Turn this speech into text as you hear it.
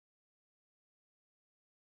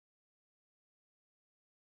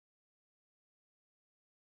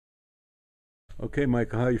Okay,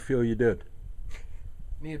 Michael, how you feel you did?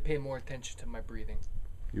 Need to pay more attention to my breathing.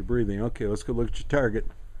 You're breathing. Okay, let's go look at your target.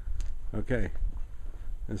 Okay.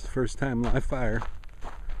 That's the first time live fire.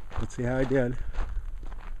 Let's see how I did.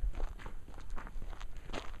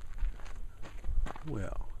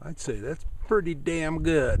 Well, I'd say that's pretty damn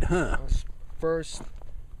good, huh? First,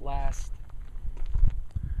 last.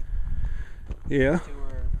 Yeah. Two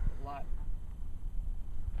were a lot.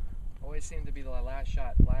 Always seemed to be the last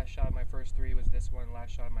shot. Last shot of my first three was this one.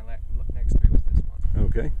 Last shot of my next three was this one.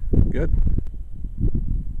 Okay, good.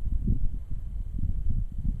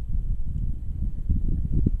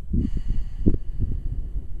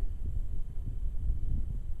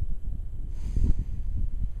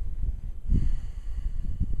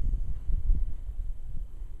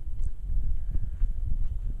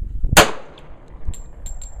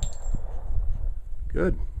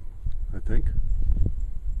 Good, I think.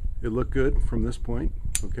 It looked good from this point.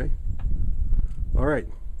 Okay. All right.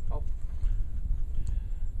 Oh.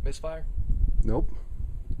 Misfire? Nope.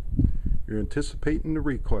 You're anticipating the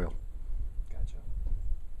recoil. Gotcha.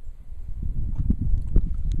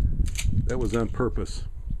 That was on purpose.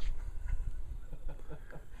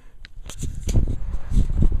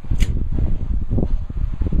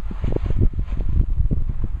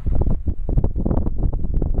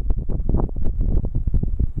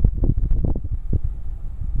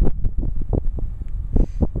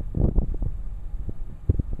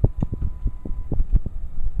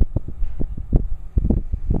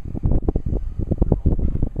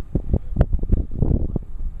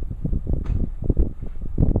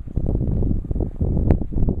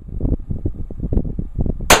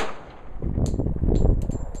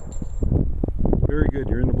 Very good,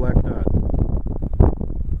 you're in the black dot.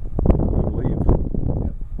 I believe.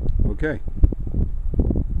 Okay.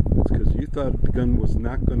 That's because you thought the gun was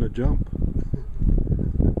not going to jump.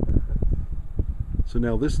 So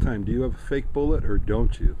now this time, do you have a fake bullet or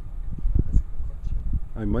don't you?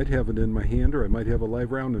 I might have it in my hand, or I might have a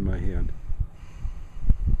live round in my hand.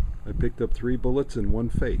 I picked up 3 bullets and 1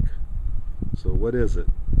 fake. So what is it?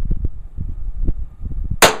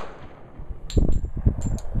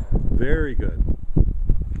 Very good.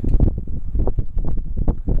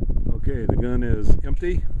 Okay, the gun is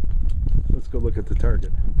empty. Let's go look at the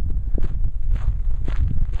target.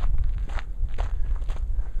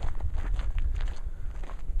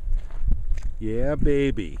 Yeah,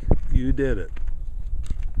 baby, you did it.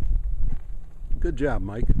 Good job,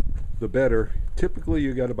 Mike. The better. Typically,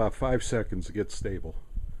 you got about 5 seconds to get stable.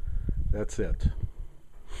 That's it.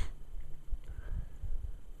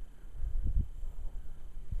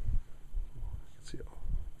 See,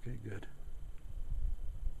 okay, good.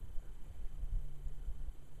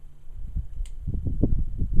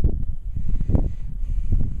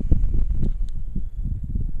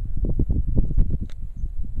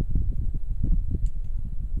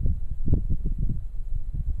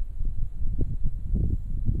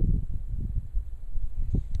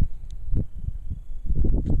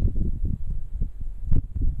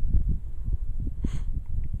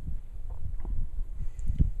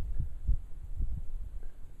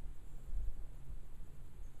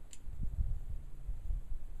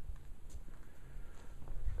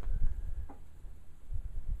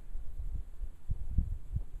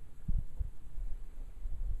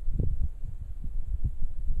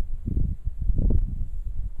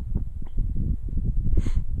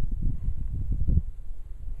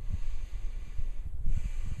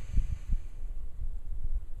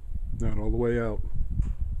 Not all the way out.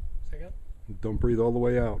 Second? Don't breathe all the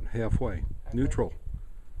way out. Halfway. Neutral.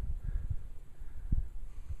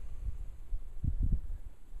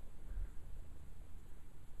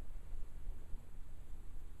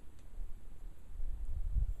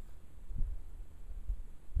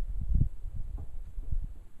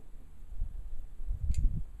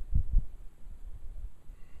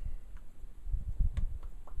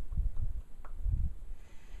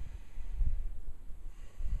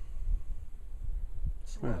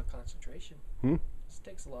 A lot of concentration. This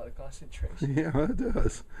takes a lot of concentration. Yeah, it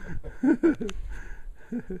does.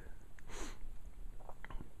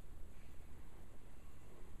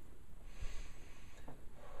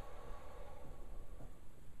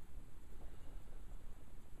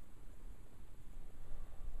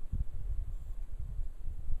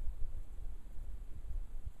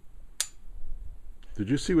 Did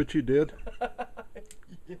you see what you did?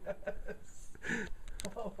 Yes.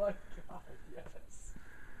 Oh my God, yes.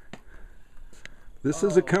 This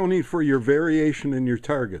is accounting for your variation in your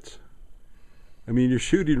targets. I mean, you're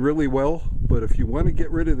shooting really well, but if you want to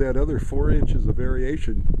get rid of that other 4 inches of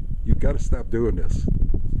variation, you've got to stop doing this.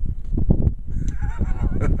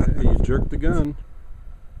 Wow. You jerked the gun.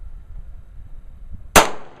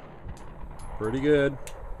 Pretty good.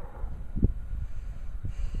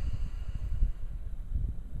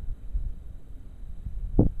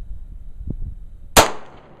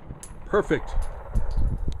 Perfect.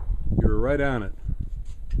 You were right on it.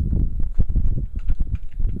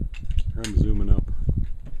 I'm zooming up.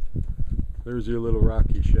 There's your little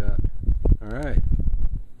rocky shot. All right.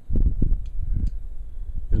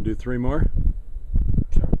 Gonna do 3 more?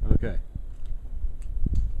 Sure. Okay.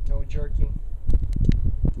 No jerking.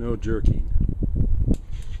 No jerking.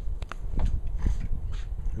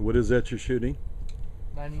 And what is that you're shooting?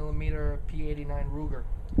 9mm P89 Ruger.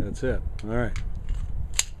 That's it. All right.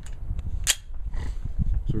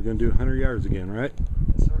 So we're going to do 100 yards again, right?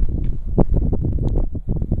 Yes, sir.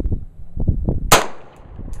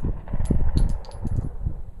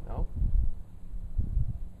 No.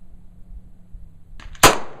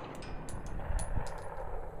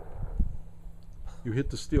 You hit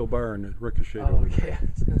the steel bar and it ricocheted Oh, over there. yeah. I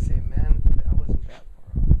was going to say, man, I wasn't that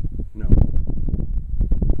far off. No.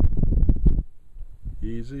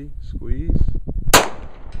 Easy. Squeeze.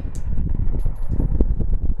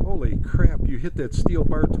 Holy crap, you hit that steel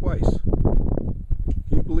bar twice. Can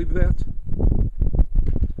you believe that?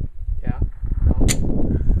 Yeah. No.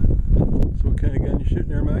 So what kind of gun you shooting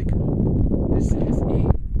there, Mike? This is a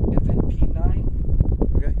FNP9.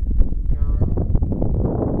 Okay. Event.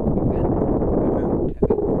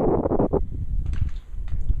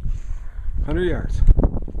 100 yards.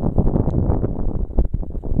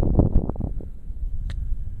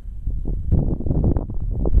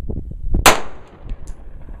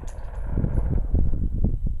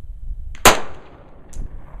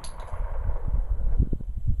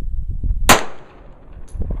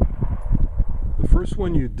 First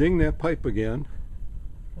one you ding that pipe again.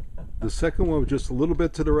 The second one was just a little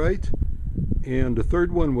bit to the right, and the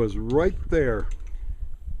third one was right there.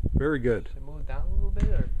 Very good. Should I move down a little bit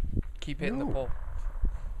or keep hitting the No. pole?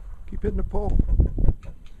 Keep hitting the pole.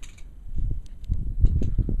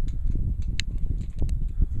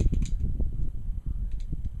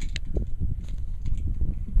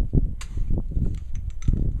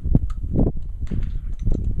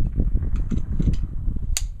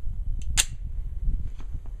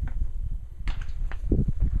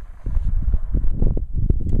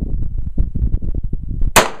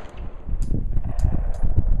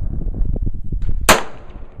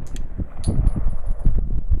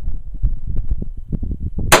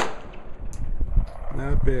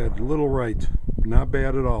 Not bad. A little right. Not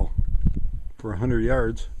bad at all for 100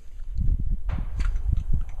 yards.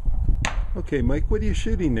 Okay, Mike, what are you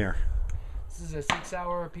shooting there? This is a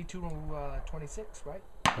 6-hour P226, right?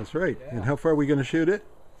 That's right. Yeah. And how far are we going to shoot it?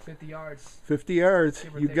 50 yards. 50 yards.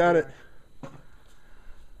 Give or You take got a it.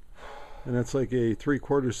 And that's like a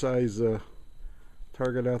 3/4 size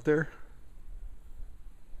target out there.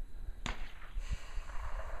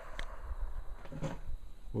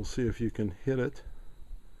 We'll see if you can hit it.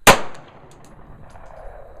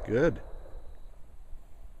 Good.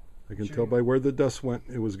 I can tell by where the dust went,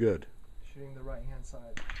 it was good. Shooting the right hand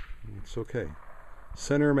side. It's okay.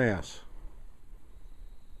 Center mass.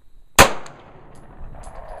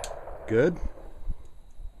 Good.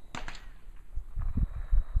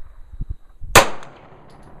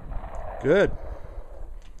 Good.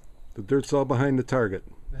 The dirt's all behind the target.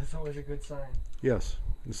 That's always a good sign. Yes,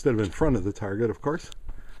 instead of in front of the target, of course.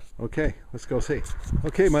 Okay, let's go see.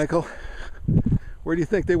 Okay, Michael, where do you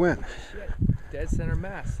think they went? Shit. Dead center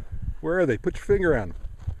mass. Where are they? Put your finger on them.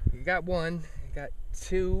 You got 1, you got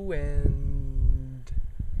 2, and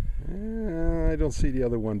I don't see the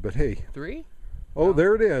other one, but hey. 3? Oh, No.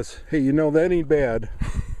 there it is. Hey, you know, that ain't bad.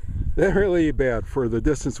 That really ain't bad for the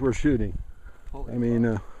distance we're shooting. Holy I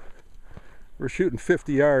mean, we're shooting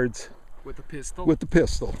 50 yards with the pistol. with the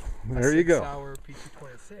pistol. There you go. 6-hour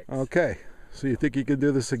P226. Okay, so you think you can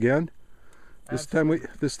do this again? This time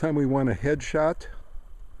we want a headshot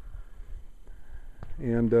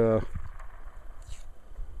and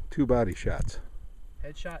 2 body shots.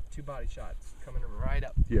 Headshot, 2 body shots. Coming right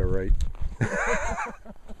up. Yeah, right.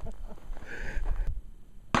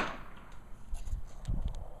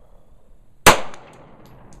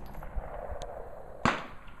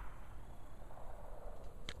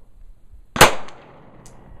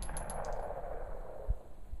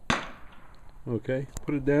 Okay,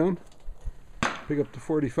 put it down. Pick up the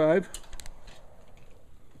 45.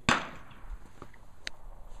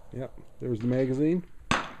 Yep, there's the magazine.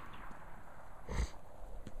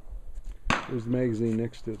 There's the magazine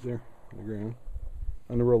next to it there on the ground.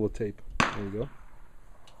 On the roll of tape. There you go.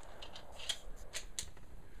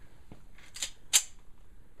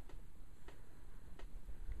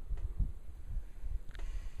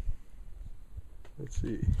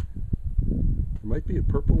 be a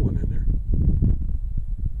purple one in there.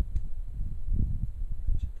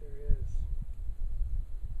 There is.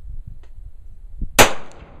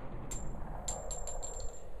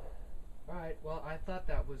 Alright, well, I thought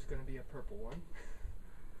that was going to be a purple one.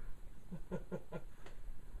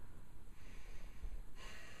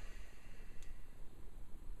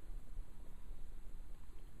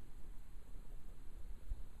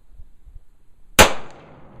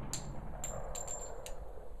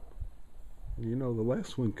 You know, the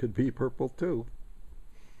last one could be purple too.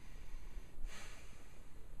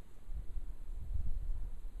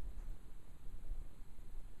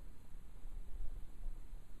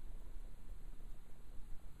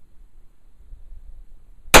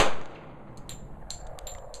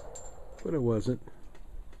 But it wasn't.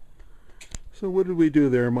 So what did we do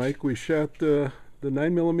there, Mike? We shot the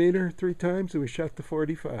 9mm 3 times, and we shot the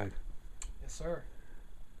 45. Yes, sir.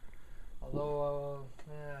 Although,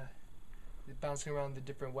 bouncing around the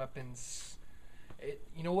different weapons,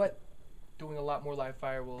 you know what? Doing a lot more live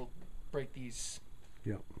fire will break these,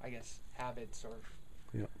 I guess, habits or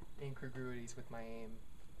incongruities with my aim.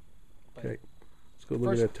 But okay, let's go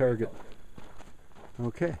look at that target.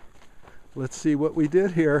 Okay, let's see what we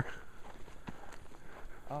did here.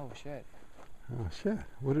 Oh, shit. Oh, shit.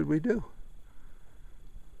 What did we do?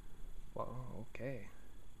 Well, okay.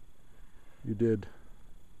 You did.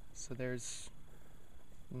 So there's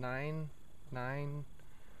 9, and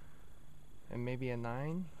maybe a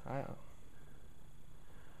 9.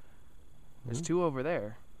 There's 2 over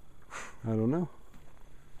there. I don't know.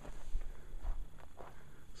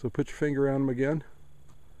 So put your finger on them again.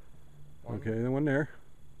 1, okay, then one there.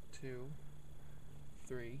 2,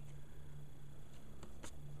 3,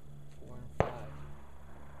 4, and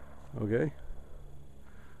 5. Okay.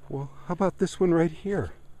 Well, how about this one right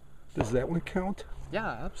here? Does that one count? Yeah,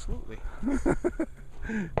 absolutely.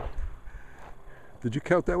 Did you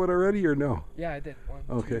count that one already or no? Yeah, I did. 1,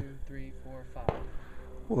 okay. 2, 3, 4, 5.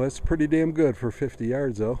 Well, that's pretty damn good for 50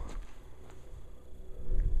 yards, though.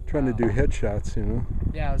 Trying to do headshots, you know.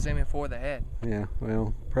 Yeah, I was aiming for the head. Yeah,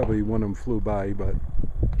 well, probably one of them flew by, but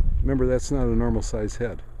remember, that's not a normal size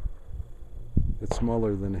head. It's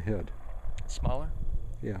smaller than a head. Smaller?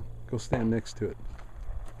 Yeah, go stand next to it.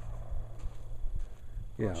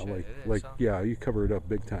 Yeah, oh, shit, like, yeah, you cover it up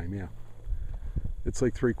big time, yeah. It's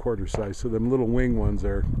like 3/4 size, so them little wing ones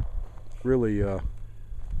are really, yeah,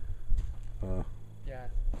 that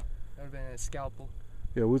would have been a scalpel.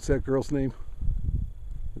 Yeah, what's that girl's name?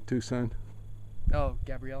 The Tucson? Oh,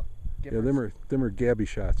 Gabrielle. Yeah, them are Gabby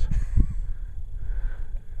shots.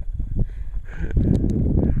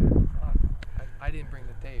 I didn't bring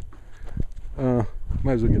the tape.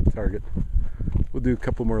 Might as well get the target. We'll do a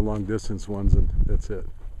couple more long distance ones and that's it.